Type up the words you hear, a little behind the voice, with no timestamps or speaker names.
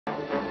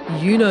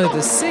you know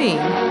the scene,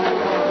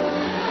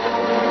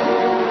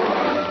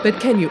 but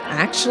can you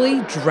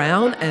actually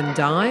drown and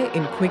die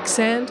in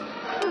quicksand?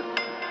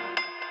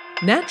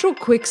 Natural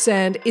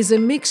quicksand is a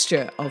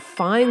mixture of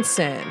fine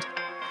sand,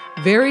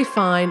 very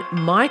fine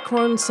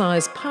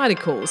micron-sized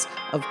particles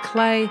of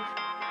clay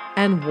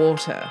and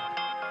water.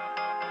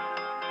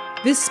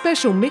 This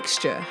special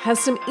mixture has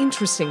some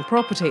interesting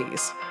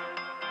properties.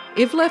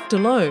 If left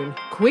alone,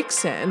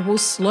 quicksand will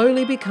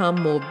slowly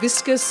become more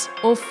viscous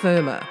or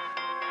firmer,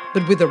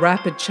 but with a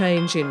rapid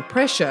change in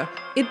pressure,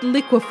 it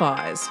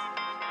liquefies.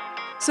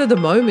 So the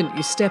moment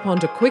you step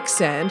onto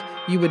quicksand,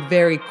 you would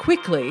very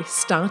quickly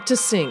start to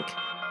sink.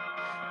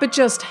 But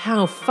just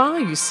how far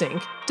you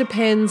sink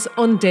depends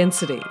on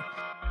density.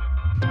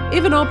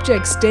 If an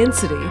object's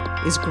density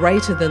is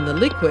greater than the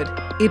liquid,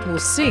 it will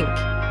sink.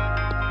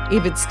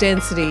 If its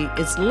density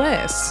is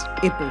less,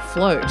 it will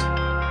float.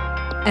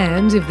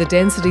 And if the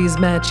densities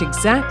match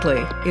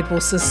exactly, it will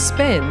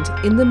suspend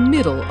in the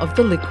middle of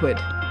the liquid.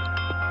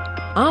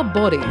 Our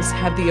bodies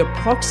have the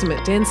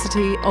approximate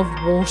density of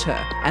water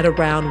at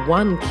around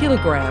 1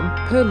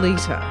 kilogram per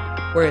litre,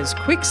 whereas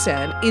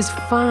quicksand is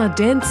far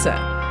denser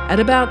at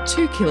about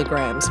 2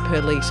 kilograms per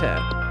litre.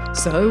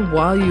 So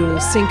while you will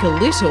sink a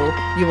little,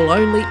 you will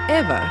only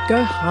ever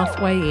go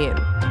halfway in.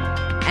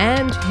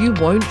 And you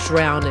won't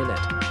drown in it.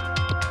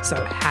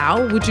 So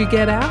how would you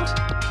get out?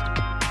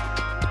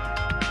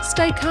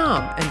 Stay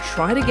calm and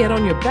try to get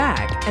on your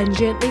back and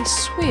gently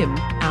swim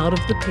out of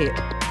the pit.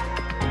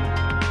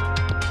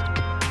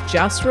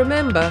 Just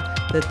remember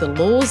that the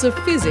laws of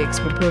physics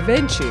will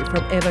prevent you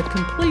from ever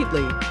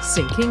completely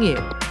sinking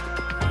in.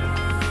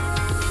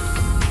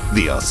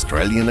 The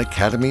Australian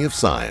Academy of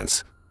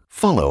Science.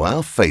 Follow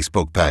our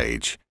Facebook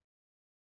page.